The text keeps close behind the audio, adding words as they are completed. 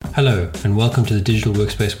Hello, and welcome to the Digital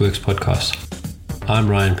Workspace Works podcast. I'm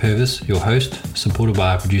Ryan Purvis, your host, supported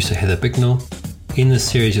by our producer Heather Bicknell. In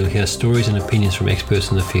this series, you'll hear stories and opinions from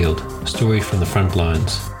experts in the field, stories from the front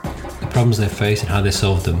lines, the problems they face and how they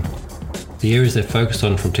solved them, the areas they focused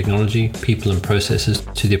on from technology, people and processes,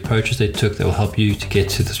 to the approaches they took that will help you to get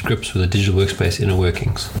to the grips with the digital workspace inner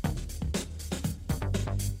workings.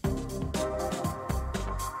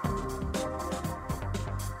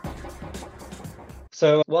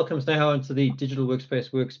 So welcome, Sneha, to the Digital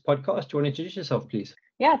Workspace Works podcast. Do you want to introduce yourself, please?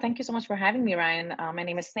 Yeah, thank you so much for having me, Ryan. My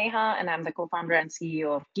name is Sneha, and I'm the co-founder and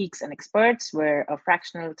CEO of Geeks and Experts. We're a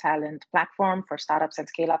fractional talent platform for startups and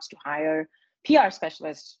scale-ups to hire PR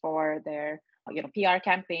specialists for their PR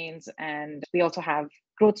campaigns. And we also have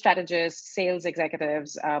growth strategists, sales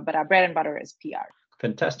executives, but our bread and butter is PR.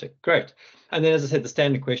 Fantastic. Great. And then, as I said, the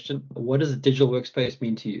standard question, what does a digital workspace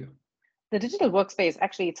mean to you? The digital workspace,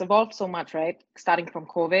 actually, it's evolved so much, right? Starting from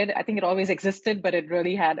COVID, I think it always existed, but it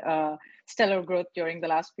really had a stellar growth during the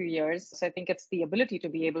last few years. So I think it's the ability to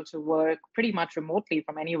be able to work pretty much remotely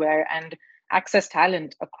from anywhere and access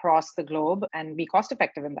talent across the globe and be cost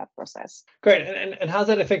effective in that process. Great. And how's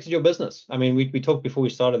that affected your business? I mean, we talked before we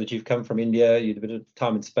started that you've come from India, you had a bit of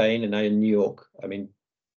time in Spain, and now in New York. I mean,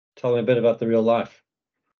 tell me a bit about the real life.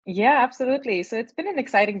 Yeah, absolutely. So it's been an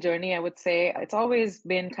exciting journey, I would say. It's always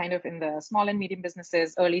been kind of in the small and medium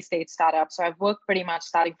businesses, early stage startups. So I've worked pretty much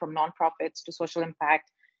starting from nonprofits to social impact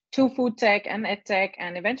to food tech and ed tech.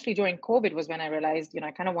 And eventually during COVID was when I realized, I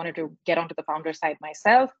kind of wanted to get onto the founder side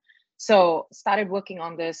myself. So started working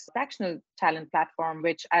on this fractional talent platform,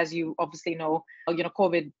 which, as you obviously know,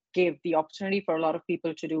 COVID gave the opportunity for a lot of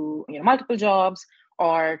people to do, multiple jobs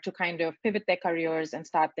or to kind of pivot their careers and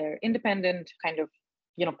start their independent kind of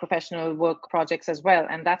professional work projects as well.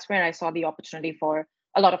 And that's where I saw the opportunity for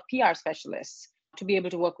a lot of PR specialists to be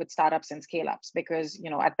able to work with startups and scale ups, because,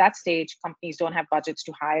 at that stage, companies don't have budgets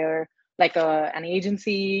to hire like an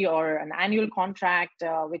agency or an annual contract,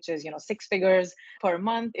 which is, six figures per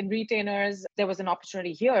month in retainers. There was an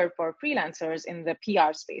opportunity here for freelancers in the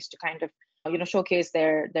PR space to kind of, showcase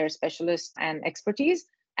their specialists and expertise.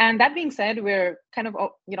 And that being said, we're kind of,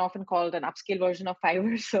 often called an upscale version of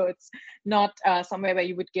Fiverr. So it's not somewhere where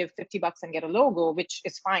you would give $50 and get a logo, which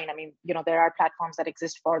is fine. I mean, there are platforms that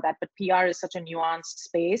exist for that, but PR is such a nuanced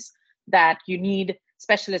space that you need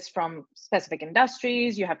specialists from specific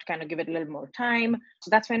industries. You have to kind of give it a little more time. So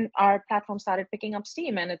that's when our platform started picking up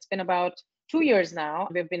steam. And it's been about 2 years now.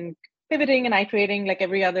 We've been pivoting and iterating like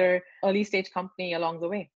every other early stage company along the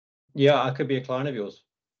way. Yeah, I could be a client of yours,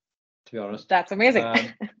 to be honest. That's amazing.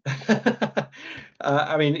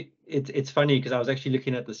 I mean, it's funny because I was actually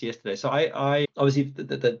looking at this yesterday. So I obviously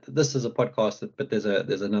this is a podcast, but there's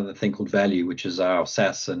another thing called Value, which is our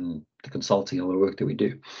SaaS and the consulting and all the work that we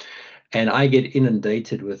do. And I get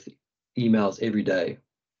inundated with emails every day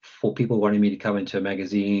for people wanting me to come into a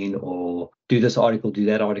magazine or do this article, do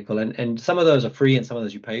that article. And some of those are free and some of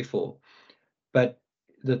those you pay for. But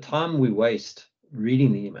the time we waste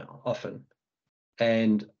reading the email often,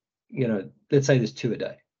 and let's say there's 2 a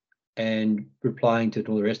day, and replying to it and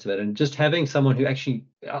all the rest of it, and just having someone who actually,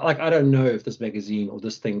 like, I don't know if this magazine or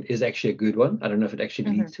this thing is actually a good one. I don't know if it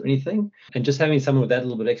actually leads to anything. And just having someone with that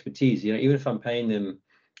little bit of expertise, even if I'm paying them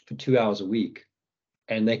for 2 hours a week,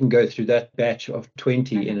 and they can go through that batch of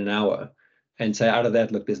 20 in an hour and say, out of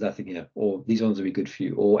that, look, there's nothing here, or these ones will be good for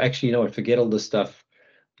you, or actually, forget all this stuff,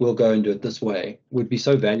 we'll go and do it this way, would be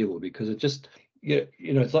so valuable, because it just,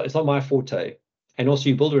 it's not my forte. And also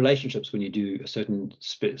you build relationships when you do a certain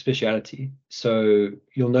speciality. So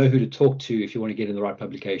you'll know who to talk to if you want to get in the right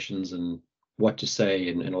publications and what to say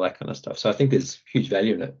and all that kind of stuff. So I think there's huge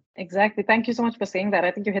value in it. Exactly. Thank you so much for saying that.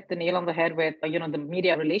 I think you hit the nail on the head with, the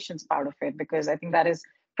media relations part of it, because I think that is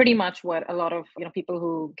pretty much what a lot of, people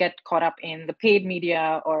who get caught up in the paid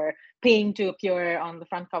media or paying to appear on the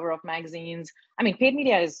front cover of magazines. I mean, paid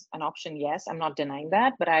media is an option. Yes, I'm not denying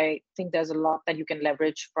that, but I think there's a lot that you can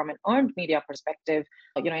leverage from an earned media perspective,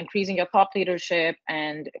 increasing your thought leadership.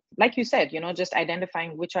 And like you said, just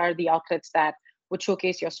identifying which are the outlets that would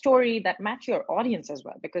showcase your story, that match your audience as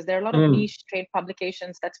well, because there are a lot of niche trade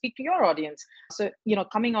publications that speak to your audience. So,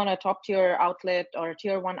 coming on a top tier outlet or a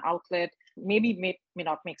tier 1 outlet maybe may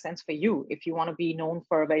not make sense for you if you want to be known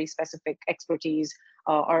for a very specific expertise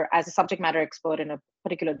or as a subject matter expert in a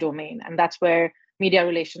particular domain. And that's where media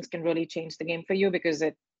relations can really change the game for you, because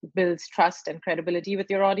it builds trust and credibility with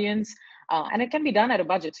your audience. And it can be done at a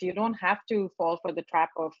budget. So you don't have to fall for the trap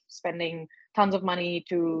of spending tons of money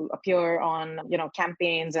to appear on,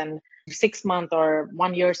 campaigns and 6-month or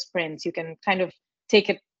 1-year sprints. You can kind of take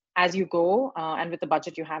it as you go and with the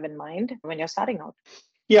budget you have in mind when you're starting out.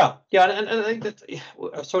 Yeah, and I think that I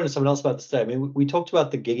was talking to someone else about this today. I mean, we talked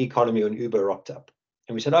about the gig economy when Uber rocked up,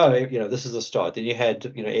 and we said, oh, this is the start. Then you had,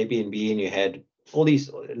 Airbnb, and you had all these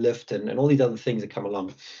Lyft and all these other things that come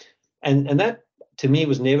along, and that to me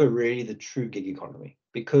was never really the true gig economy,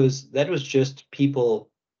 because that was just people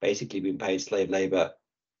basically being paid slave labor,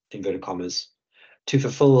 inverted commas, to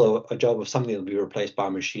fulfill a job of something that will be replaced by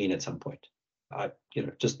a machine at some point.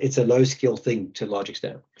 Just it's a low skill thing to a large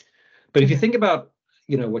extent. But if you think about,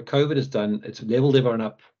 what COVID has done, it's leveled everyone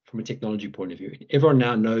up from a technology point of view. Everyone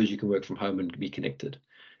now knows you can work from home and be connected.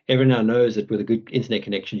 Everyone now knows that with a good internet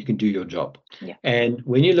connection, you can do your job. Yeah. And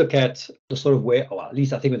when you look at the sort of at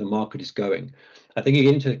least I think where the market is going, I think you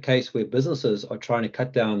get into a case where businesses are trying to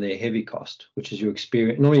cut down their heavy cost, which is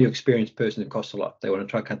normally your experienced person that costs a lot. They want to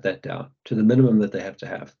try to cut that down to the minimum that they have to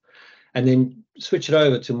have, and then switch it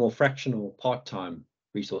over to more fractional part-time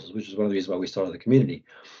resources, which is one of the reasons why we started the community,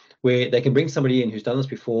 where they can bring somebody in who's done this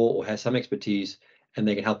before or has some expertise, and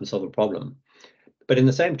they can help them solve a problem. But in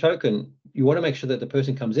the same token, you want to make sure that the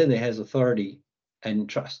person comes in there has authority and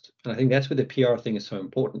trust. And I think that's where the PR thing is so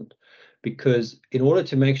important, because in order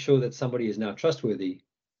to make sure that somebody is now trustworthy,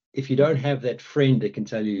 if you don't have that friend that can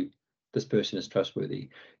tell you this person is trustworthy,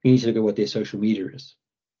 you need to look at what their social media is.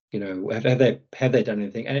 Have they done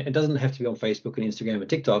anything? And it doesn't have to be on Facebook and Instagram and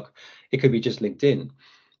TikTok. It could be just LinkedIn.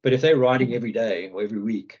 But if they're writing every day or every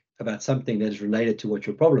week about something that is related to what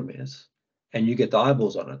your problem is, and you get the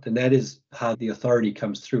eyeballs on it, then that is how the authority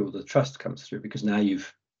comes through, or the trust comes through, because now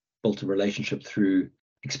you've built a relationship through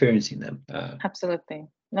experiencing them. Absolutely.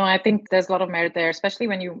 No, I think there's a lot of merit there, especially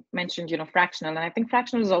when you mentioned, fractional. And I think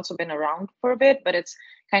fractional has also been around for a bit, but it's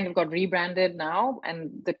kind of got rebranded now.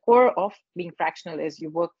 And the core of being fractional is you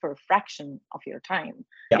work for a fraction of your time,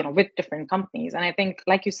 with different companies. And I think,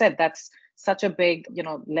 like you said, that's such a big,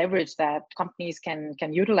 leverage that companies can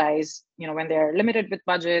utilize, when they're limited with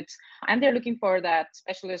budgets and they're looking for that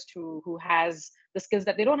specialist who has the skills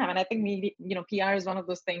that they don't have. And I think PR is one of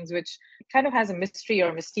those things which kind of has a mystery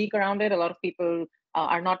or mystique around it. A lot of people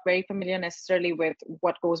are not very familiar necessarily with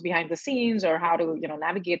what goes behind the scenes or how to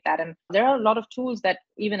navigate that. And there are a lot of tools that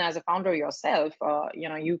even as a founder yourself,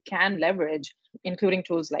 you can leverage, including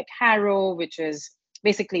tools like Harrow, which is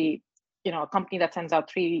basically a company that sends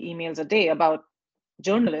out 3 emails a day about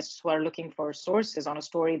journalists who are looking for sources on a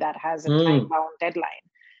story that has a time-bound deadline.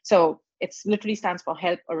 So it's literally stands for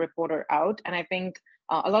help a reporter out. And I think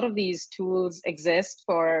a lot of these tools exist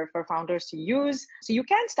for founders to use. So you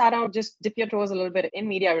can start out, just dip your toes a little bit in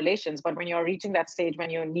media relations. But when you're reaching that stage, when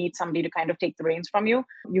you need somebody to kind of take the reins from you,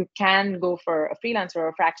 you can go for a freelancer or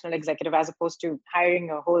a fractional executive, as opposed to hiring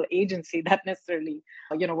a whole agency that necessarily,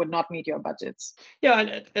 would not meet your budgets.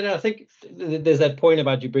 Yeah, and I think there's that point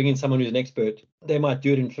about you bringing someone who's an expert. They might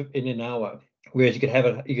do it in an hour. Whereas you could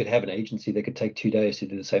have an agency that could take 2 days to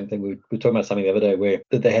do the same thing. We were talking about something the other day where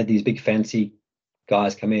they had these big fancy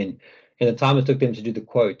guys come in, and the time it took them to do the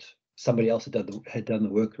quote, somebody else had done the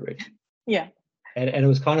work already. Yeah. And it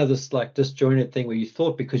was kind of this like disjointed thing where you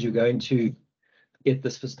thought because you're going to get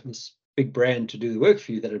this big brand to do the work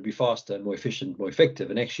for you that it'd be faster and more efficient, more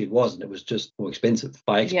effective, and actually it wasn't. It was just more expensive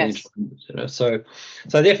by exponential numbers. So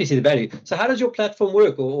I definitely see the value. So how does your platform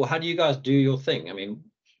work, or how do you guys do your thing? I mean,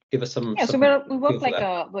 give us some. Yeah, so we work like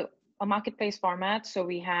a marketplace format. So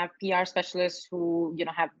we have PR specialists who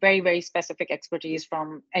have very, very specific expertise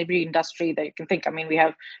from every industry that you can think. I mean, we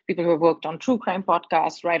have people who have worked on true crime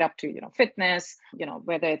podcasts right up to fitness,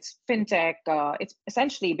 whether it's fintech. It's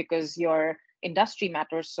essentially because your industry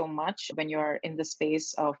matters so much when you're in the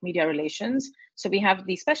space of media relations. So we have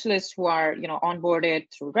these specialists who are onboarded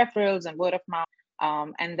through referrals and word of mouth.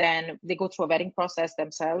 And then they go through a vetting process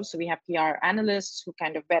themselves. So we have PR analysts who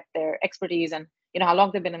kind of vet their expertise and how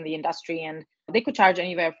long they've been in the industry, and they could charge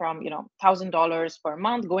anywhere from $1,000 per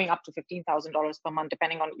month going up to $15,000 per month,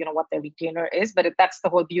 depending on what their retainer is. But that's the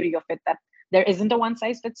whole beauty of it, that there isn't a one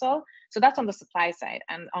size fits all. So that's on the supply side.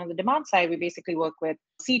 And on the demand side, we basically work with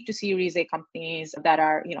seed to Series A companies that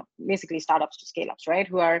are basically startups to scale ups, right?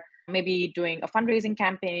 Who are maybe doing a fundraising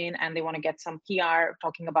campaign and they want to get some PR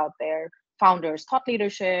talking about their founders' thought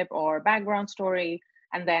leadership or background story.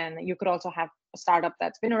 And then you could also have a startup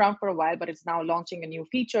that's been around for a while, but it's now launching a new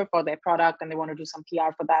feature for their product and they want to do some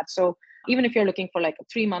PR for that. So even if you're looking for like a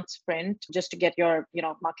 3-month sprint just to get your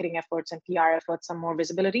marketing efforts and PR efforts some more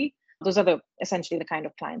visibility, those are essentially the kind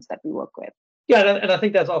of clients that we work with. Yeah, and I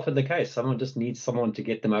think that's often the case. Someone just needs someone to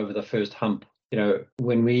get them over the first hump.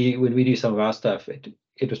 When we do some of our stuff,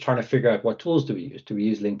 it was trying to figure out what tools do we use. Do we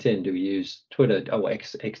use LinkedIn? Do we use Twitter? Oh,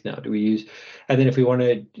 X now. Do we use? And then if we want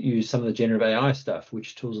to use some of the generative AI stuff,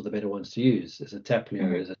 which tools are the better ones to use? Is it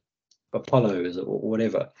Taplio? Is it Apollo? Is it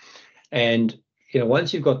whatever? And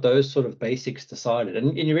once you've got those sort of basics decided,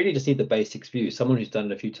 and you really just need the basics view, someone who's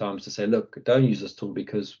done it a few times to say, look, don't use this tool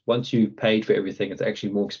because once you've paid for everything, it's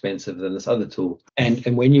actually more expensive than this other tool. And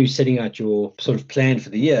when you're setting out your sort of plan for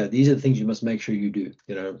the year, these are the things you must make sure you do.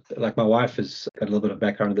 Like my wife has got a little bit of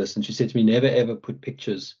background on this, and she said to me, never ever put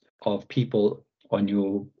pictures of people on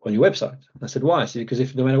your website. I said, why? She said, because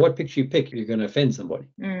if no matter what picture you pick, you're going to offend somebody.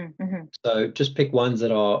 Mm-hmm. So just pick ones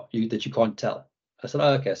that you can't tell. I said,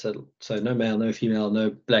 oh, okay. So no male, no female,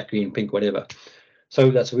 no black, green, pink, whatever.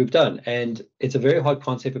 So that's what we've done. And it's a very hard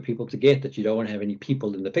concept for people to get, that you don't want to have any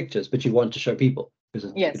people in the pictures, but you want to show people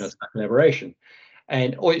because Yes. it's a collaboration.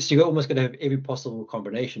 And so you're almost going to have every possible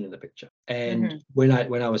combination in the picture. And when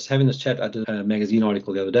I was having this chat, I did a magazine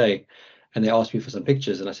article the other day, and they asked me for some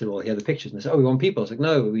pictures, and I said, well, here are the pictures. And they said, oh, we want people. I was like,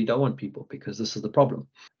 no, we don't want people because this is the problem.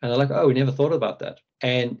 And they're like, oh, we never thought about that.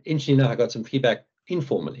 And interestingly enough, I got some feedback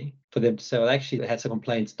informally for them to say, well, actually, they had some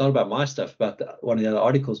complaints, not about my stuff, but one of the other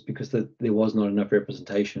articles, because there was not enough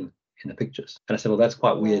representation in the pictures. And I said, well, that's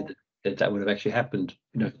quite weird that would have actually happened,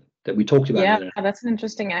 that we talked about. Yeah, that's an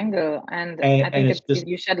interesting angle. And I think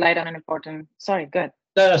you shed light on an important, sorry, good.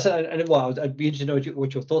 No, I'd be interested to know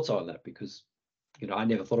what your thoughts are on that, because I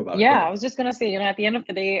never thought about it. Yeah, I was just going to say, at the end of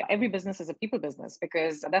the day, every business is a people business,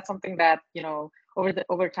 because that's something that,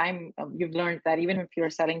 over time, you've learned that even if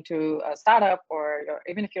you're selling to a startup, or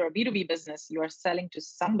even if you're a B2B business, you are selling to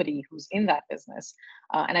somebody who's in that business.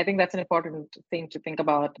 And I think that's an important thing to think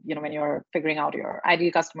about, when you're figuring out your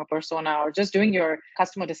ideal customer persona, or just doing your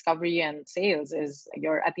customer discovery and sales,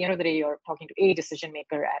 at the end of the day, you're talking to a decision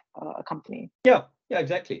maker at a company. Yeah,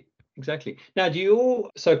 exactly. Now,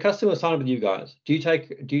 so customers sign up with you guys. Do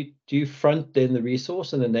you front then the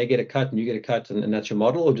resource and then they get a cut and you get a cut, and that's your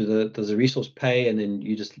model, or does the resource pay and then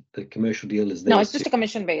the commercial deal is there? No, it's just a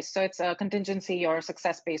commission based. So it's a contingency or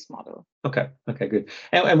success based model. Okay, good.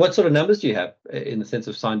 And what sort of numbers do you have in the sense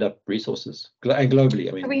of signed up resources and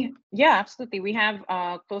globally? I mean, absolutely. We have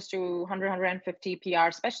close to 150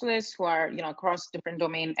 PR specialists who are across different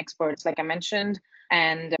domain experts, like I mentioned.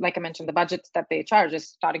 And like I mentioned, the budgets that they charge is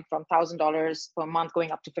starting from $1,000 per month,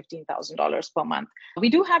 going up to $15,000 per month. We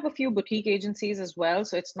do have a few boutique agencies as well.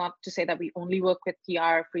 So it's not to say that we only work with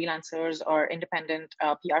PR freelancers or independent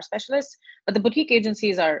PR specialists, but the boutique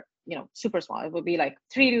agencies are super small. It would be like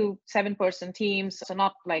 3 to 7 person teams. So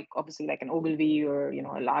not like obviously like an Ogilvy or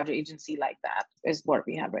a larger agency like that is what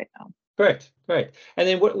we have right now. Great. And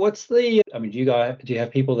then what's do you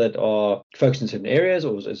have people that are focused in certain areas,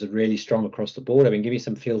 or is it really strong across the board? I mean, give me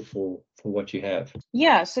some feel for what you have.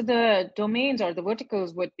 Yeah, so the domains or the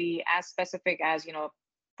verticals would be as specific as,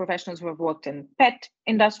 professionals who have worked in pet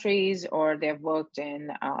industries, or they've worked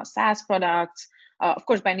in SaaS products. Of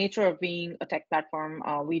course, by nature of being a tech platform,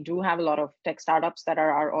 we do have a lot of tech startups that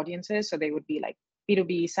are our audiences. So they would be like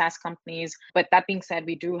B2B SaaS companies. But that being said,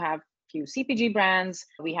 we do have few CPG brands.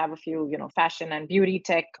 We have a few, fashion and beauty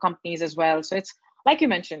tech companies as well. So it's like you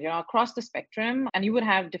mentioned, across the spectrum, and you would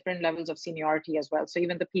have different levels of seniority as well. So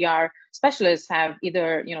even the PR specialists have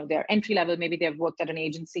either, their entry level, maybe they've worked at an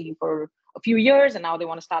agency for a few years and now they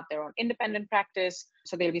want to start their own independent practice.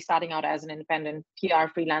 So they'll be starting out as an independent PR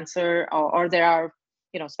freelancer, or there are,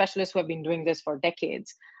 specialists who have been doing this for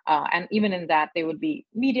decades. And even in that, they would be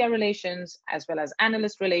media relations as well as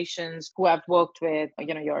analyst relations who have worked with,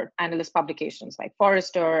 your analyst publications like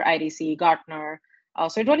Forrester, IDC, Gartner.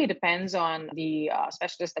 So it really depends on the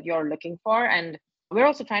specialist that you're looking for. And we're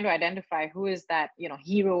also trying to identify who is that,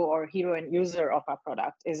 hero or heroine user of our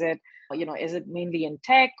product. Is it mainly in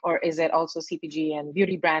tech, or is it also CPG and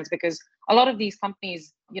beauty brands? Because a lot of these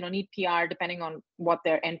companies, need PR depending on what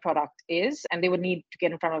their end product is, and they would need to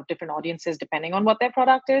get in front of different audiences depending on what their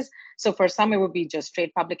product is. So for some, it would be just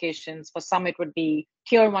trade publications. For some, it would be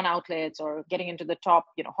tier 1 outlets, or getting into the top,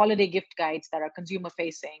 holiday gift guides that are consumer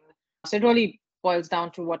facing. So it really boils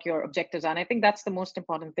down to what your objectives are. And I think that's the most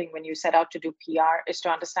important thing when you set out to do PR, is to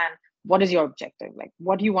understand what is your objective, like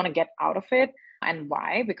what do you want to get out of it and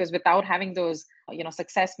why? Because without having those,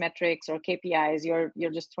 success metrics or KPIs,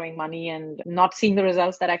 you're just throwing money and not seeing the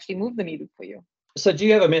results that actually move the needle for you. So do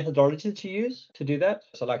you have a methodology to use to do that?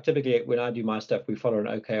 So like typically when I do my stuff, we follow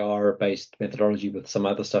an OKR based methodology with some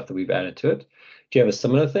other stuff that we've added to it. Do you have a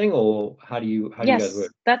similar thing, or how do you guys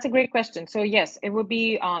work? That's a great question. So yes, it would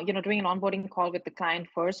be, doing an onboarding call with the client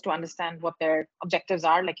first to understand what their objectives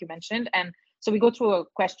are, like you mentioned. And so we go through a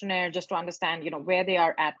questionnaire just to understand, where they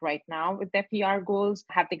are at right now with their PR goals.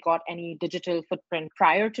 Have they got any digital footprint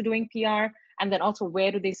prior to doing PR? And then also,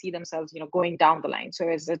 where do they see themselves, going down the line? So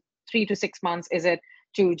is it 3 to 6 months? Is it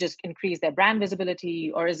to just increase their brand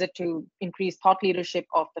visibility, or is it to increase thought leadership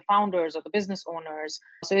of the founders or the business owners?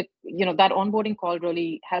 So that onboarding call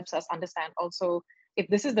really helps us understand also if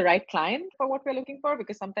this is the right client for what we're looking for,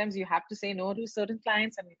 because sometimes you have to say no to certain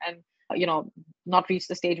clients and not reach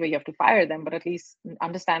the stage where you have to fire them, but at least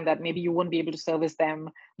understand that maybe you won't be able to service them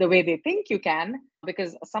the way they think you can,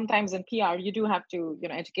 because sometimes in PR you do have to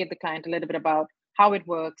educate the client a little bit about how it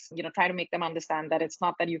works, try to make them understand that it's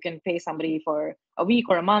not that you can pay somebody for a week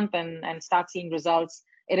or a month and start seeing results.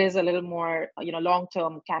 It is a little more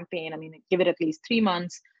long-term campaign. I mean, give it at least 3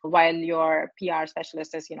 months while your PR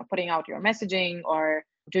specialist is putting out your messaging or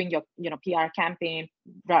doing your PR campaign,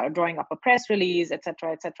 drawing up a press release,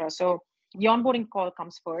 etc., etc. So the onboarding call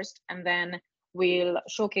comes first, and then we'll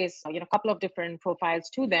showcase a couple of different profiles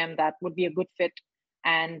to them that would be a good fit,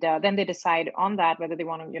 and then they decide on that whether they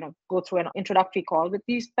want to go through an introductory call with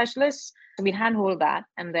these specialists. So we handhold that,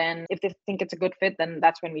 and then if they think it's a good fit, then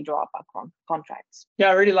that's when we draw up our contracts. Yeah,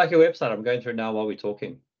 I really like your website. I'm going through it now while we're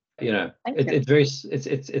talking.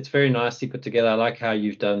 It's very nicely put together. I like how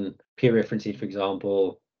you've done peer referencing, for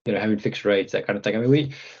example, having fixed rates, that kind of thing. I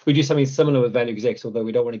mean, we do something similar with Value Execs, although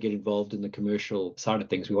we don't want to get involved in the commercial side of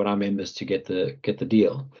things. We want our members to get the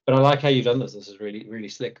deal. But I like how you've done this. This is really, really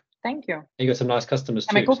slick. Thank you. You got some nice customers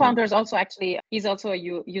too. And my co-founder is also he's also a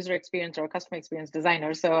user experience or customer experience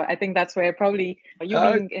designer. So I think that's where probably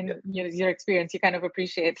being in user experience, you kind of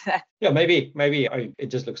appreciate that. Yeah, maybe it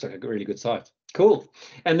just looks like a really good site. Cool.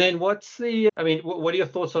 And then what are your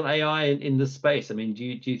thoughts on AI in this space? I mean, do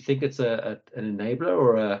you think it's an enabler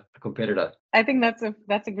or a competitor? I think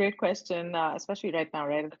that's a great question, especially right now,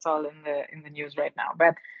 right? It's all in the news right now.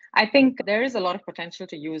 But I think there is a lot of potential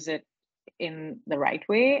to use it in the right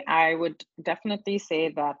way. I would definitely say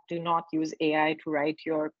that do not use AI to write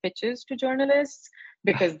your pitches to journalists,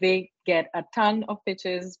 because they get a ton of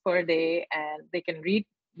pitches per day and they can read,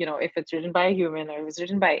 if it's written by a human or if it's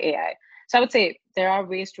written by AI. So I would say there are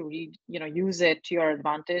ways to read, use it to your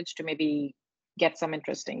advantage to maybe get some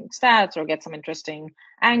interesting stats or get some interesting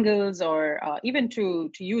angles, or even to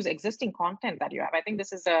use existing content that you have. I think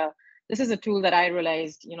this is a tool that I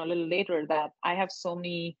realized, a little later, that I have so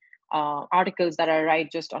many articles that I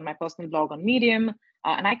write just on my personal blog on Medium,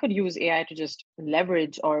 and I could use AI to just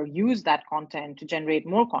leverage or use that content to generate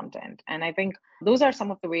more content. And I think those are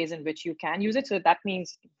some of the ways in which you can use it. So that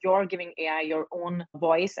means you're giving AI your own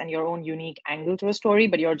voice and your own unique angle to a story,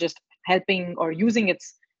 but you're just helping or using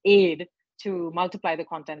its aid to multiply the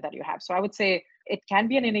content that you have. So I would say it can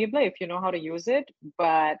be an enabler if you know how to use it,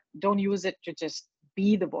 but don't use it to just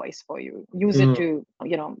be the voice for you. Use it to,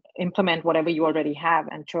 implement whatever you already have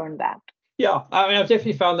and turn that. Yeah, I mean, I've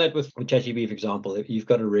definitely found that with ChatGPT, for example, you've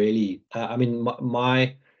got to really, I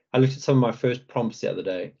looked at some of my first prompts the other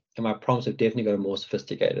day, and my prompts have definitely got more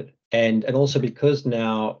sophisticated. And also because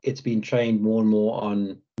now it's been trained more and more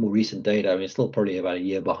on more recent data. I mean, it's still probably about a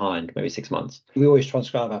year behind, maybe 6 months. We always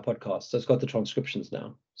transcribe our podcasts, so it's got the transcriptions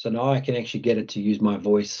now. So now I can actually get it to use my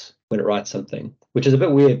voice when it writes something, which is a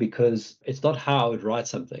bit weird because it's not how I would write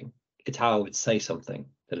something, it's how I would say something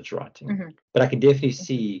that it's writing. Mm-hmm. But I can definitely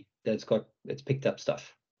see that it's picked up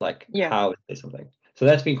stuff, like how it says something. So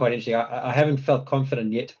that's been quite interesting. I haven't felt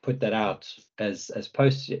confident yet to put that out as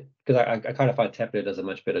posts yet, because I kind of find Tableau does a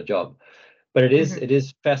much better job. But it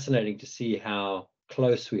is fascinating to see how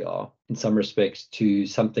close we are in some respects to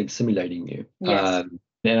something simulating you. Yes.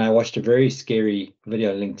 And I watched a very scary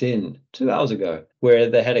video on LinkedIn 2 hours ago where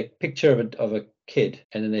they had a picture of a kid,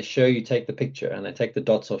 and then they show you take the picture and they take the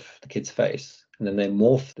dots off the kid's face, and then they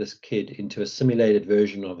morph this kid into a simulated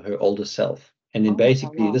version of her older self. And then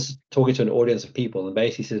basically, this is talking to an audience of people, and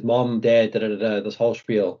basically says, "Mom, Dad, this whole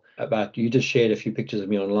spiel about you just shared a few pictures of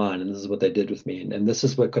me online, and this is what they did with me, and this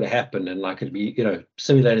is what could have happened, and like it'd be,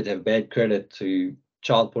 simulated to have bad credit to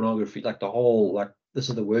child pornography, like the whole, like this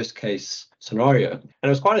is the worst case scenario." And it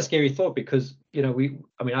was quite a scary thought because,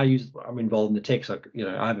 I'm involved in the tech, so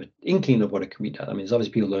I have an inkling of what it can be done. I mean, there's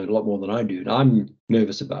obviously people learn a lot more than I do, and I'm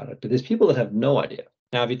nervous about it, but there's people that have no idea.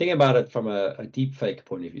 Now, if you think about it from a deep fake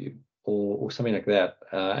point of view, or something like that.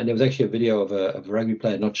 And there was actually a video of a rugby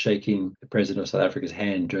player not shaking the president of South Africa's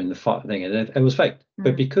hand during the fight thing, and it was fake.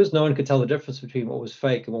 But because no one could tell the difference between what was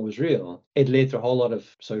fake and what was real, it led to a whole lot of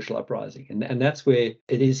social uprising. And that's where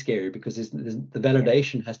it is scary, because the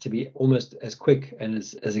validation has to be almost as quick and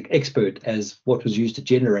as expert as what was used to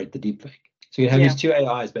generate the deepfake. So you have these two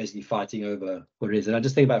AIs basically fighting over what it is. And I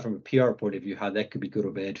just think about from a PR point of view, how that could be good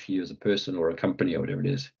or bad for you as a person or a company or whatever it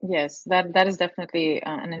is. Yes, that is definitely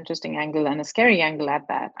an interesting angle and a scary angle at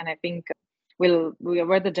that. And I think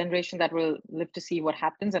we're the generation that will live to see what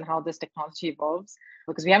happens and how this technology evolves,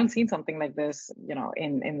 because we haven't seen something like this,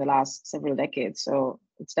 in the last several decades. So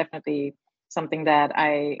it's definitely something that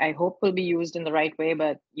I hope will be used in the right way.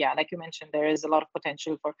 But yeah, like you mentioned, there is a lot of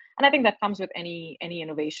potential for, and I think that comes with any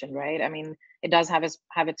innovation, right? I mean, it does have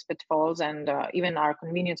its pitfalls, and even our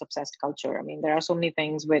convenience obsessed culture. I mean, there are so many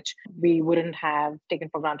things which we wouldn't have taken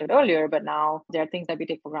for granted earlier, but now there are things that we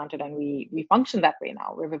take for granted, and we function that way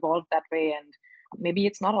now. We've evolved that way, and maybe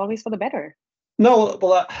it's not always for the better. No,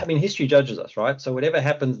 well, I mean, history judges us, right? So whatever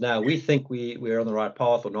happens now, we think we're on the right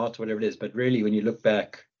path or not, whatever it is. But really, when you look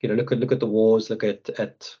back, look at the wars, look at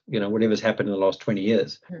whatever's happened in the last 20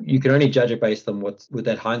 years. You can only judge it based on what's with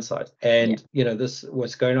that hindsight. And this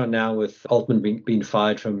what's going on now with Altman being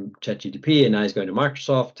fired from ChatGPT, and now he's going to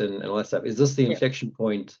Microsoft and all that stuff. Is this the inflection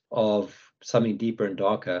point of something deeper and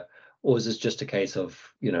darker? Or is this just a case of,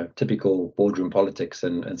 typical boardroom politics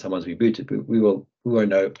and someone's rebooted? We won't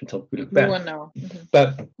know until we look back. We won't know.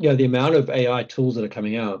 But the amount of AI tools that are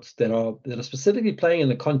coming out that are specifically playing in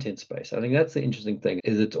the content space, I think that's the interesting thing,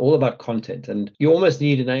 is it's all about content. And you almost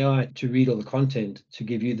need an AI to read all the content to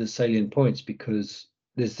give you the salient points, because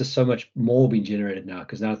there's just so much more being generated now,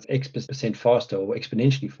 because now it's X% faster or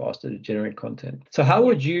exponentially faster to generate content. So how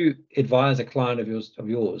would you advise a client of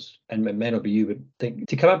yours, and it may not be you, but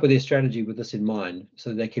to come up with their strategy with this in mind so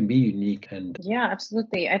that they can be unique? And yeah,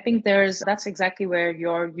 absolutely. I think that's exactly where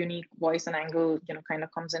your unique voice and angle, kind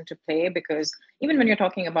of comes into play, because even when you're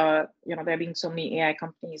talking about, there being so many AI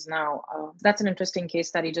companies now, that's an interesting case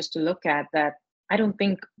study just to look at. That I don't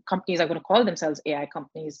think companies are going to call themselves AI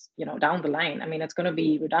companies, down the line. I mean, it's going to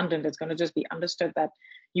be redundant. It's going to just be understood that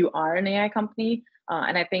you are an AI company.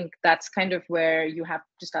 And I think that's kind of where you have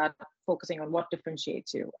to start focusing on what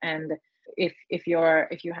differentiates you. And if you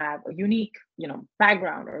have a unique,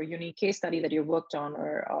 background or a unique case study that you've worked on,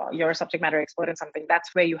 or you're a subject matter expert in something,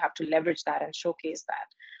 that's where you have to leverage that and showcase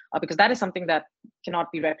that. Because that is something that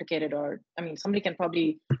cannot be replicated. Or, I mean, somebody can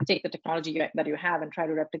probably take the technology that you have and try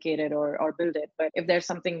to replicate it or build it. But if there's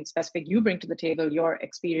something specific you bring to the table, your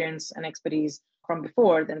experience and expertise from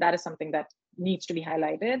before, then that is something that needs to be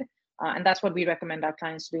highlighted. And that's what we recommend our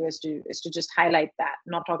clients to do, is to just highlight that,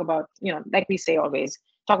 not talk about, like we say always,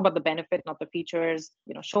 talk about the benefit, not the features,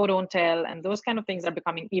 show, don't tell. And those kind of things are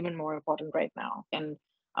becoming even more important right now. And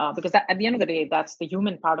because at the end of the day, that's the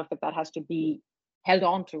human part of it that has to be held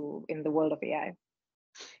on to in the world of AI.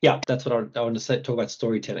 Yeah, that's what I want to say. Talk about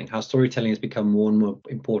storytelling, how storytelling has become more and more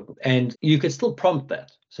important. And you could still prompt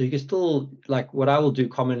that. So you can still, like, what I will do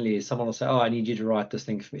commonly is someone will say, oh, I need you to write this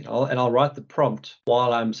thing for me. And I'll write the prompt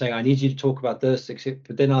while I'm saying, I need you to talk about this,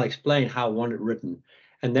 but then I'll explain how I want it written.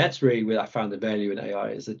 And that's really where I found the value in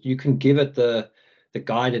AI, is that you can give it the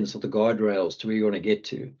guidance or the guardrails to where you want to get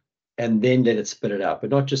to, and then let it spit it out. But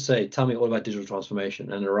not just say, tell me all about digital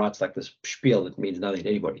transformation, and it writes like this spiel that means nothing to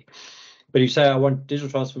anybody. But you say, I want digital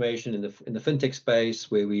transformation in the fintech space,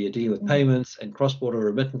 where we are dealing with payments and cross-border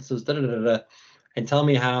remittances, and tell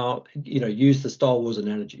me how, use the Star Wars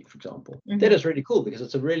analogy, for example. That is really cool, because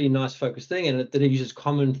it's a really nice focused thing, and it uses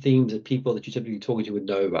common themes that people that you typically talking to would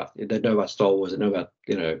know about. They know about Star Wars, they know about,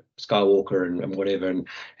 Skywalker and whatever.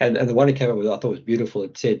 And the one it came up with, I thought was beautiful.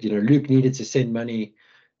 It said, Luke needed to send money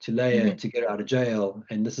to Leia to get out of jail,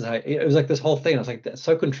 and this is how it was, like this whole thing. I was like, that's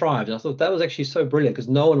so contrived. And I thought that was actually so brilliant, because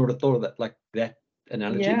no one would have thought of that, like that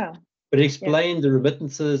analogy. Yeah. But it explained the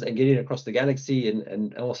remittances and getting across the galaxy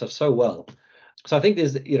and also so well. So I think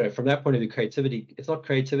there's, from that point of view, creativity. It's not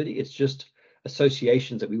creativity; it's just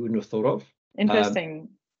associations that we wouldn't have thought of. Interesting.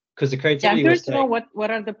 Because the creativity. Yeah, I'm curious to know what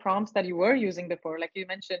are the prompts that you were using before. Like you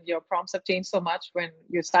mentioned, your prompts have changed so much when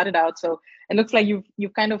you started out. So it looks like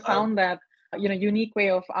you've kind of found that unique way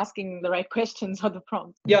of asking the right questions on the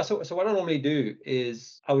prompt. Yeah. So what I normally do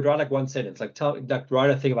is I would write like one sentence, like write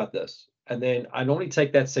a thing about this, and then I normally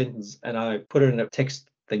take that sentence and I put it in a text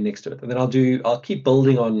thing next to it, and then I'll keep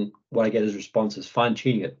building on what I get as responses, fine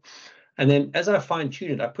tuning it, and then as I fine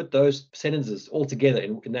tune it, I put those sentences all together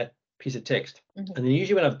in that piece of text, and then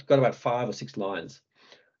usually when I've got about 5 or 6 lines,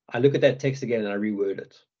 I look at that text again and I reword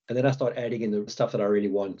it, and then I start adding in the stuff that I really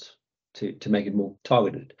want to make it more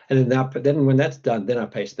targeted. And then when that's done, then I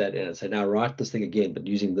paste that in and say, now write this thing again, but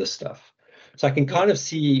using this stuff. So I can kind of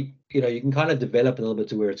see, you can kind of develop a little bit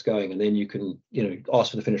to where it's going, and then you can,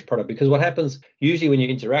 ask for the finished product. Because what happens usually when you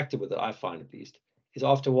interact with it, I find at least, is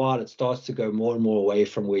after a while it starts to go more and more away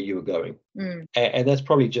from where you were going. And that's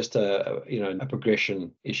probably just a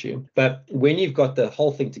progression issue. But when you've got the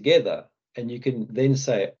whole thing together, and you can then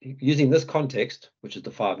say, using this context, which is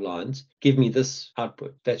the 5 lines, give me this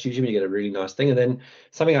output. That's usually when you get a really nice thing. And then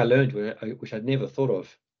something I learned, which I'd never thought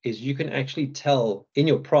of, is you can actually tell in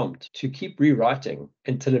your prompt to keep rewriting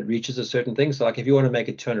until it reaches a certain thing. So like if you want to make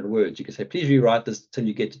it 200 words, you can say, please rewrite this till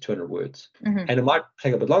you get to 200 words. Mm-hmm. And it might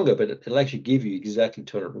take a bit longer, but it'll actually give you exactly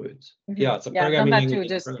 200 words. Mm-hmm. Yeah, it's a I've done programming that language.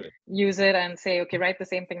 too. Just use it and say, okay, write the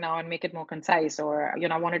same thing now and make it more concise. Or,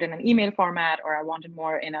 I want it in an email format, or I want it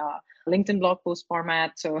more in a LinkedIn blog post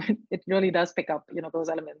format. So it really does pick up, those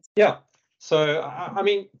elements. Yeah. So, I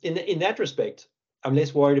mean, in that respect, I'm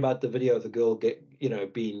less worried about the video of the girl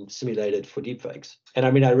being simulated for deepfakes. And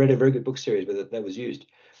I mean, I read a very good book series where that was used.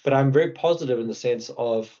 But I'm very positive in the sense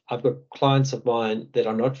of I've got clients of mine that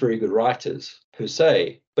are not very good writers per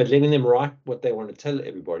se, but letting them write what they want to tell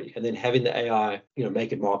everybody, and then having the AI,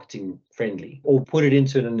 make it marketing friendly, or put it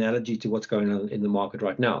into an analogy to what's going on in the market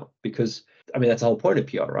right now. Because I mean, that's the whole point of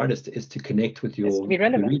PR, right? Is to connect with your to be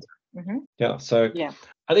relevant. reader. Mm-hmm. Yeah. So yeah.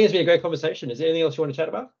 I think it's been a great conversation. Is there anything else you want to chat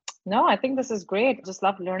about? No, I think this is great. Just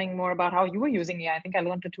love learning more about how you were using AI. I think I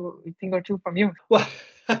learned a thing or two from you. Well,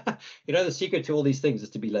 the secret to all these things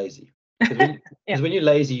is to be lazy. Because when you're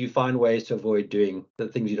lazy, you find ways to avoid doing the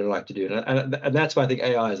things you don't like to do. And that's why I think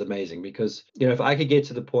AI is amazing, because, if I could get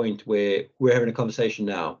to the point where we're having a conversation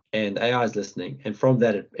now and AI is listening, and from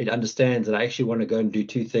that, it understands that I actually want to go and do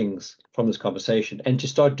two things from this conversation, and to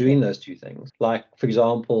start doing those two things. Like, for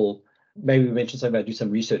example, maybe we mentioned something about do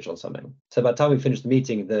some research on something. So by the time we finish the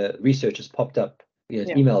meeting, the research has popped up,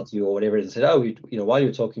 it's emailed to you or whatever, and said, oh, while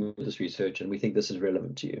you're talking with this research, and we think this is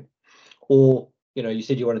relevant to you. Or, you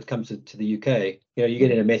said you wanted to come to the UK, you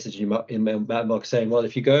get in a message in your mailbox saying, well,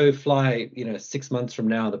 if you go fly, 6 months from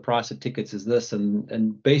now, the price of tickets is this,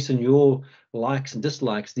 and based on your likes and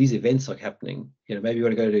dislikes, these events are happening. Maybe you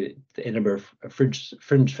want to go to the Edinburgh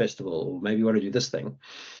Fringe Festival, or maybe you want to do this thing.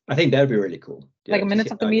 I think that would be really cool. Like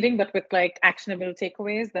minutes of the meeting, but with like actionable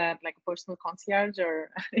takeaways that like a personal concierge, or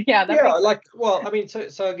well, I mean, so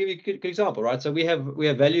I'll give you a good example, right? So we have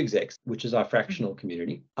value execs, which is our fractional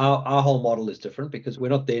community. Our whole model is different because we're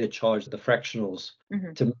not there to charge the fractionals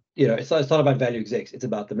to, it's not about value execs, it's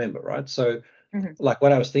about the member, right? So like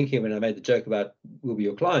what I was thinking when I made the joke about we'll be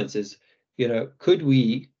your clients is,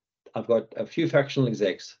 I've got a few fractional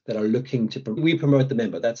execs that are looking we promote the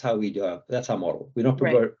member. That's how we do that's our model. We're not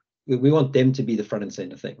promote. We want them to be the front and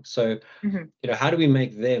center thing. So, how do we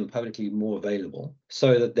make them publicly more available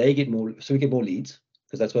so that they get more, so we get more leads?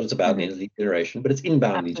 Because that's what it's about, is lead generation, but it's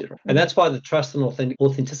inbound lead generation. And that's why the trust and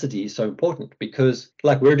authenticity is so important, because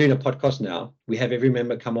like we're doing a podcast now, we have every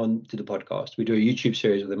member come on to the podcast. We do a YouTube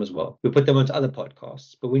series with them as well. We put them onto other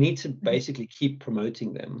podcasts, but we need to basically keep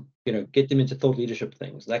promoting them, get them into thought leadership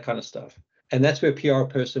things, that kind of stuff. And that's where a PR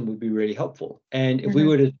person would be really helpful. And if we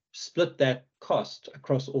were to split that cost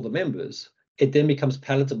across all the members, it then becomes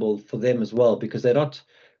palatable for them as well, because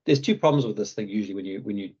there's two problems with this thing usually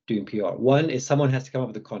when you're doing PR. One is someone has to come up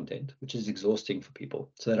with the content, which is exhausting for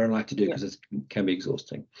people. So they don't like to do it because it can be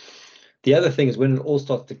exhausting. The other thing is when it all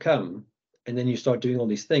starts to come, and then you start doing all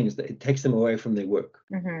these things, that it takes them away from their work,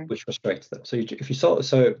 which frustrates them. So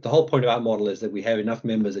so the whole point of our model is that we have enough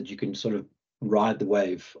members that you can sort of ride the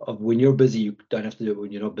wave of when you're busy, you don't have to do it.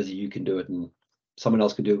 When you're not busy, you can do it, and someone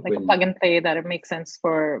else could do it. Like a plug and play that it makes sense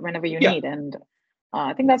for whenever you need. And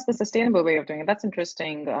I think that's the sustainable way of doing it. That's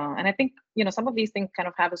interesting. And I think, some of these things kind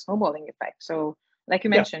of have a snowballing effect. So like you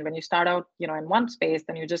mentioned, when you start out, in one space,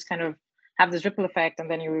 then you just kind of have this ripple effect, and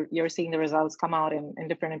then you're seeing the results come out in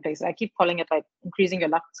different places. I keep calling it like increasing your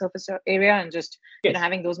luck surface area, and just,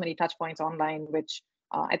 having those many touch points online, which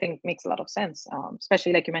I think makes a lot of sense,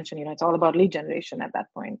 especially like you mentioned, it's all about lead generation at that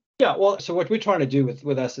point. Yeah, well, so what we're trying to do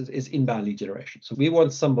with us is inbound lead generation. So we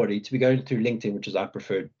want somebody to be going through LinkedIn, which is our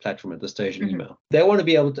preferred platform at this stage, in email. They want to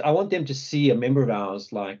be able to, I want them to see a member of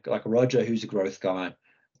ours, like Roger, who's a growth guy,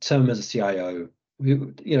 Tim as a CIO,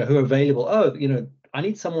 who are available. Oh, I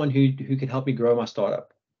need someone who can help me grow my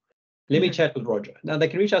startup. Let me chat with Roger. Now they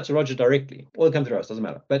can reach out to Roger directly, or they come through us, doesn't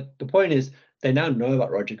matter. But the point is, they now know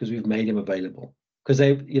about Roger because we've made him available. Because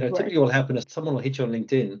they, typically what will happen is someone will hit you on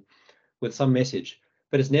LinkedIn with some message,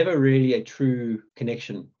 but it's never really a true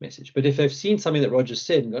connection message. But if they've seen something that Roger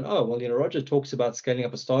said and gone, oh, well, Roger talks about scaling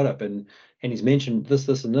up a startup and he's mentioned this,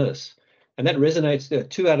 and this, and that resonates,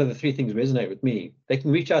 2 out of the 3 things resonate with me, they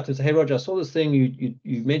can reach out and say, hey, Roger, I saw this thing,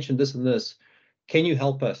 you mentioned this and this. Can you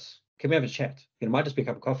help us? Can we have a chat? It might just be a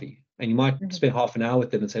cup of coffee, and you might spend half an hour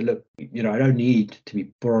with them and say, look, I don't need to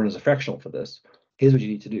be brought on as a fractional for this. Here's what you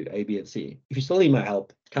need to do, A, B, and C. If you still need my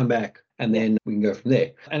help, come back, and then we can go from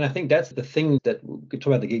there. And I think that's the thing that we could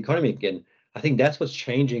talk about the gig economy again. I think that's what's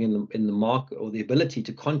changing in the market, or the ability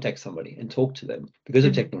to contact somebody and talk to them because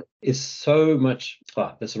of technology is so much,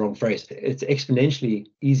 that's the wrong phrase. It's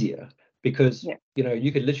exponentially easier because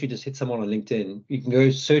you could literally just hit someone on LinkedIn. You can go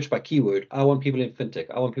search by keyword. I want people in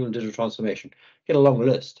fintech. I want people in digital transformation. Get a long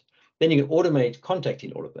list. Then you can automate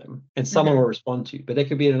contacting all of them, and someone will respond to you. But they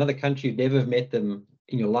could be in another country. You'd never have met them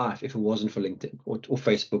in your life if it wasn't for LinkedIn or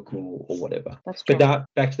Facebook or whatever. That's true. But now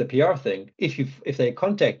back to the PR thing. If they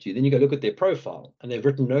contact you, then you go look at their profile and they've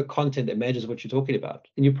written no content that matches what you're talking about,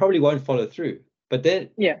 and you probably won't follow through. But now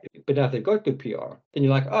if they've got good PR, then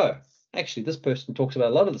you're like, oh, actually, this person talks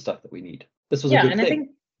about a lot of the stuff that we need. This was a good thing. I think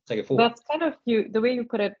take it forward. That's kind of the way you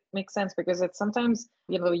put it makes sense, because it's sometimes,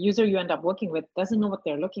 the user you end up working with doesn't know what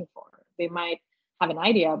they're looking for. They might have an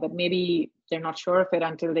idea, but maybe they're not sure of it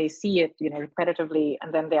until they see it, repetitively,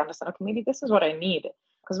 and then they understand, okay, maybe this is what I need.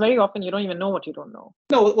 Because very often you don't even know what you don't know.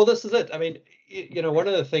 No, well, this is it. I mean, one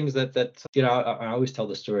of the things that I always tell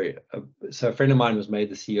the story. So a friend of mine was made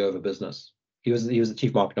the CEO of a business. He was the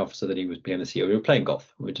chief marketing officer, that he became the CEO. We were playing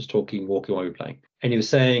golf. We were just walking while we were playing. And he was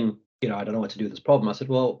saying, I don't know what to do with this problem. I said,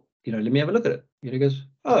 well, let me have a look at it. He goes,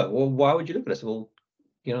 oh, well, why would you look at it? I said, well,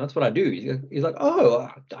 that's what I do. He's like, oh,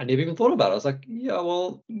 I never even thought about it. I was like, yeah,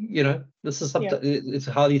 well, this is something. It's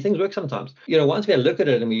how these things work sometimes. Once we had a look at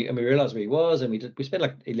it and we realized where he was, and we spent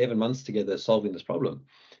like 11 months together solving this problem,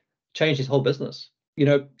 changed his whole business.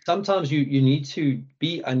 Sometimes you need to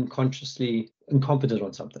be unconsciously incompetent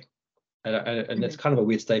on something. And that's kind of a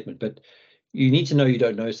weird statement, but you need to know you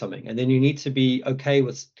don't know something, and then you need to be okay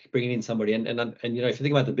with bringing in somebody. And if you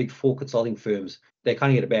think about the big four consulting firms, they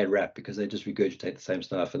kind of get a bad rap because they just regurgitate the same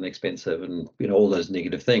stuff and they're expensive and all those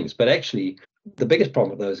negative things. But actually, the biggest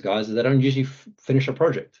problem with those guys is they don't usually finish a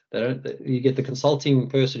project. You get the consulting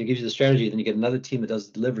person who gives you the strategy, then you get another team that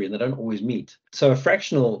does the delivery, and they don't always meet. So a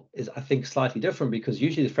fractional is, I think, slightly different, because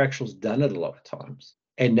usually the fractional's done it a lot of times.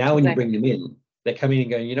 And now when you bring them in, they're coming and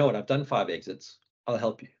going, you know what, I've done 5 exits, I'll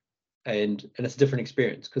help you. And it's a different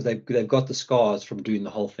experience because they've got the scars from doing the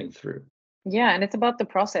whole thing through. Yeah, and it's about the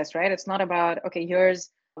process, right? It's not about, okay, here's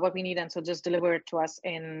what we need, and so just deliver it to us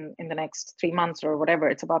in the next 3 months or whatever.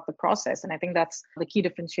 It's about the process. And I think that's the key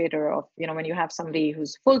differentiator of, when you have somebody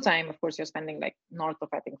who's full-time, of course, you're spending like north of,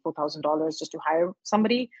 I think, $4,000 just to hire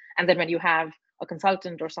somebody. And then when you have a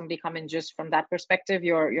consultant or somebody come in just from that perspective,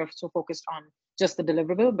 you're so focused on just the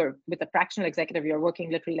deliverable. But with a fractional executive, you're working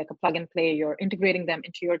literally like a plug and play. You're integrating them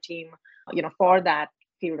into your team, for that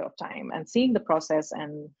period of time, and seeing the process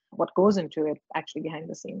and what goes into it actually behind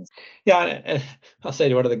the scenes. Yeah, and I'll say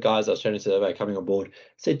to one of the guys I was chatting to about coming on board,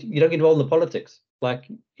 said, you don't get involved in the politics. Like,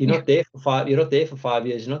 you're not there for 5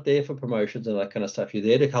 years, you're not there for promotions and that kind of stuff. You're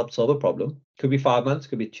there to help solve a problem. Could be 5 months,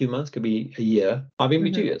 could be 2 months, could be a year, might even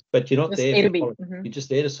be 2 years. But you're not just there for politics. You're just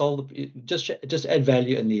there to solve just add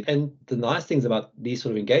value and leave. And the nice things about these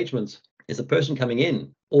sort of engagements is the person coming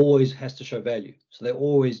in always has to show value. So they're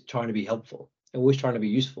always trying to be helpful. They're always trying to be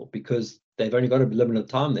useful, because they've only got a limited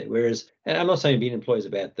time there. Whereas, and I'm not saying being an employee is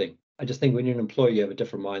a bad thing. I just think when you're an employee, you have a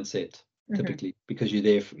different mindset typically, because you're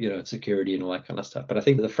there for, security and all that kind of stuff. But I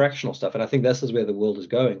think the fractional stuff, and I think this is where the world is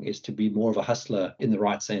going, is to be more of a hustler in the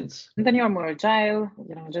right sense. And then you're more agile,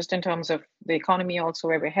 just in terms of the economy, also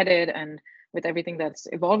where we're headed, and with everything that's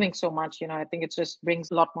evolving so much, I think it just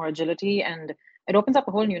brings a lot more agility, and it opens up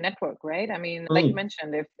a whole new network, right? I mean, like you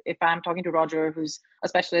mentioned, if I'm talking to Roger, who's a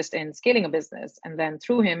specialist in scaling a business, and then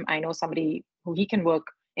through him, I know somebody who he can work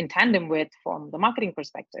in tandem with from the marketing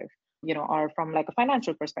perspective, or from like a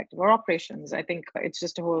financial perspective or operations. I think it's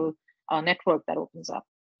just a whole network that opens up.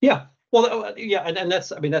 Yeah. Well, yeah, and that's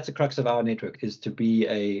the crux of our network, is to be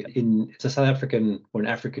it's a South African or an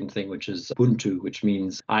African thing, which is Ubuntu, which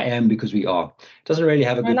means I am because we are. It doesn't really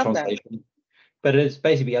have a good translation, but it's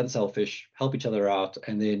basically unselfish, help each other out,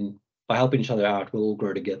 and then by helping each other out, we'll all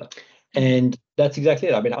grow together. And that's exactly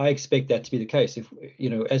it. I mean, I expect that to be the case. If,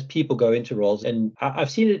 as people go into roles, and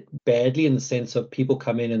I've seen it badly in the sense of people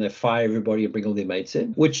come in and they fire everybody and bring all their mates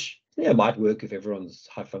in, which might work if everyone's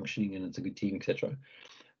high functioning and it's a good team, etc.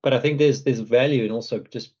 But I think there's value in also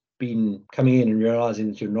just coming in and realizing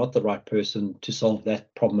that you're not the right person to solve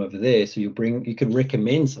that problem over there. So you can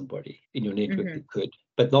recommend somebody in your network that could,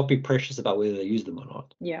 but not be precious about whether they use them or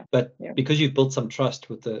not. Yeah. But because you've built some trust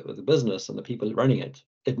with the business and the people running it,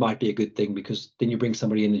 it might be a good thing, because then you bring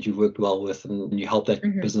somebody in that you've worked well with, and you help that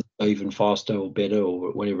business go even faster or better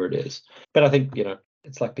or whatever it is. But I think,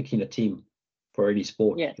 it's like picking a team for any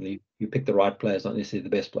sport. Yeah. You pick the right players, not necessarily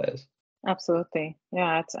the best players. Absolutely.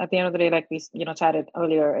 Yeah. It's at the end of the day, like we, chatted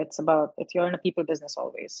earlier, you're in a people business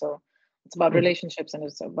always. So it's about relationships, and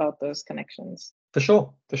it's about those connections. For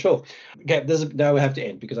sure. Okay, now we have to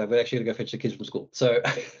end, because I've actually got to go fetch the kids from school. So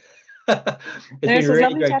it's been really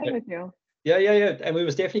lovely great chatting with you. Yeah. And we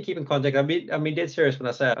must definitely keep in contact. I mean, dead serious when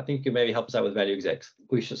I say I think you maybe help us out with value execs.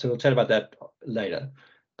 We'll chat about that later.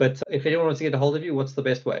 But if anyone wants to get a hold of you, what's the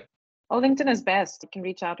best way? Oh, LinkedIn is best. You can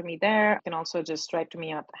reach out to me there. You can also just write to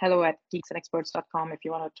me at hello@geeksandexperts.com if you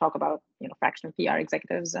want to talk about, fractional PR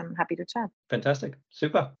executives. I'm happy to chat. Fantastic.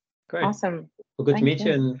 Super. Great. Awesome. Well, good to Thank meet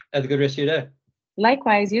you and have a good rest of your day.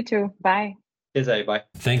 Likewise, you too. Bye. Cheers, bye.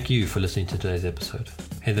 Thank you for listening to today's episode.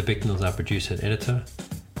 Heather Bicknell is our producer and editor.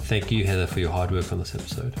 Thank you, Heather, for your hard work on this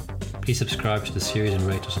episode. Please subscribe to the series and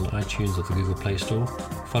rate us on iTunes or the Google Play Store.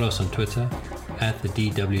 Follow us on Twitter at the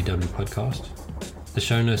DWW Podcast. The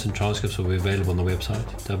show notes and transcripts will be available on the website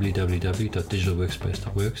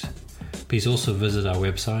www.digitalworkspace.works. Please also visit our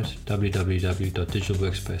website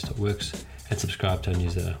www.digitalworkspace.works and subscribe to our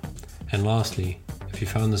newsletter. And lastly, if you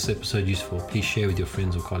found this episode useful, please share with your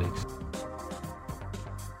friends or colleagues.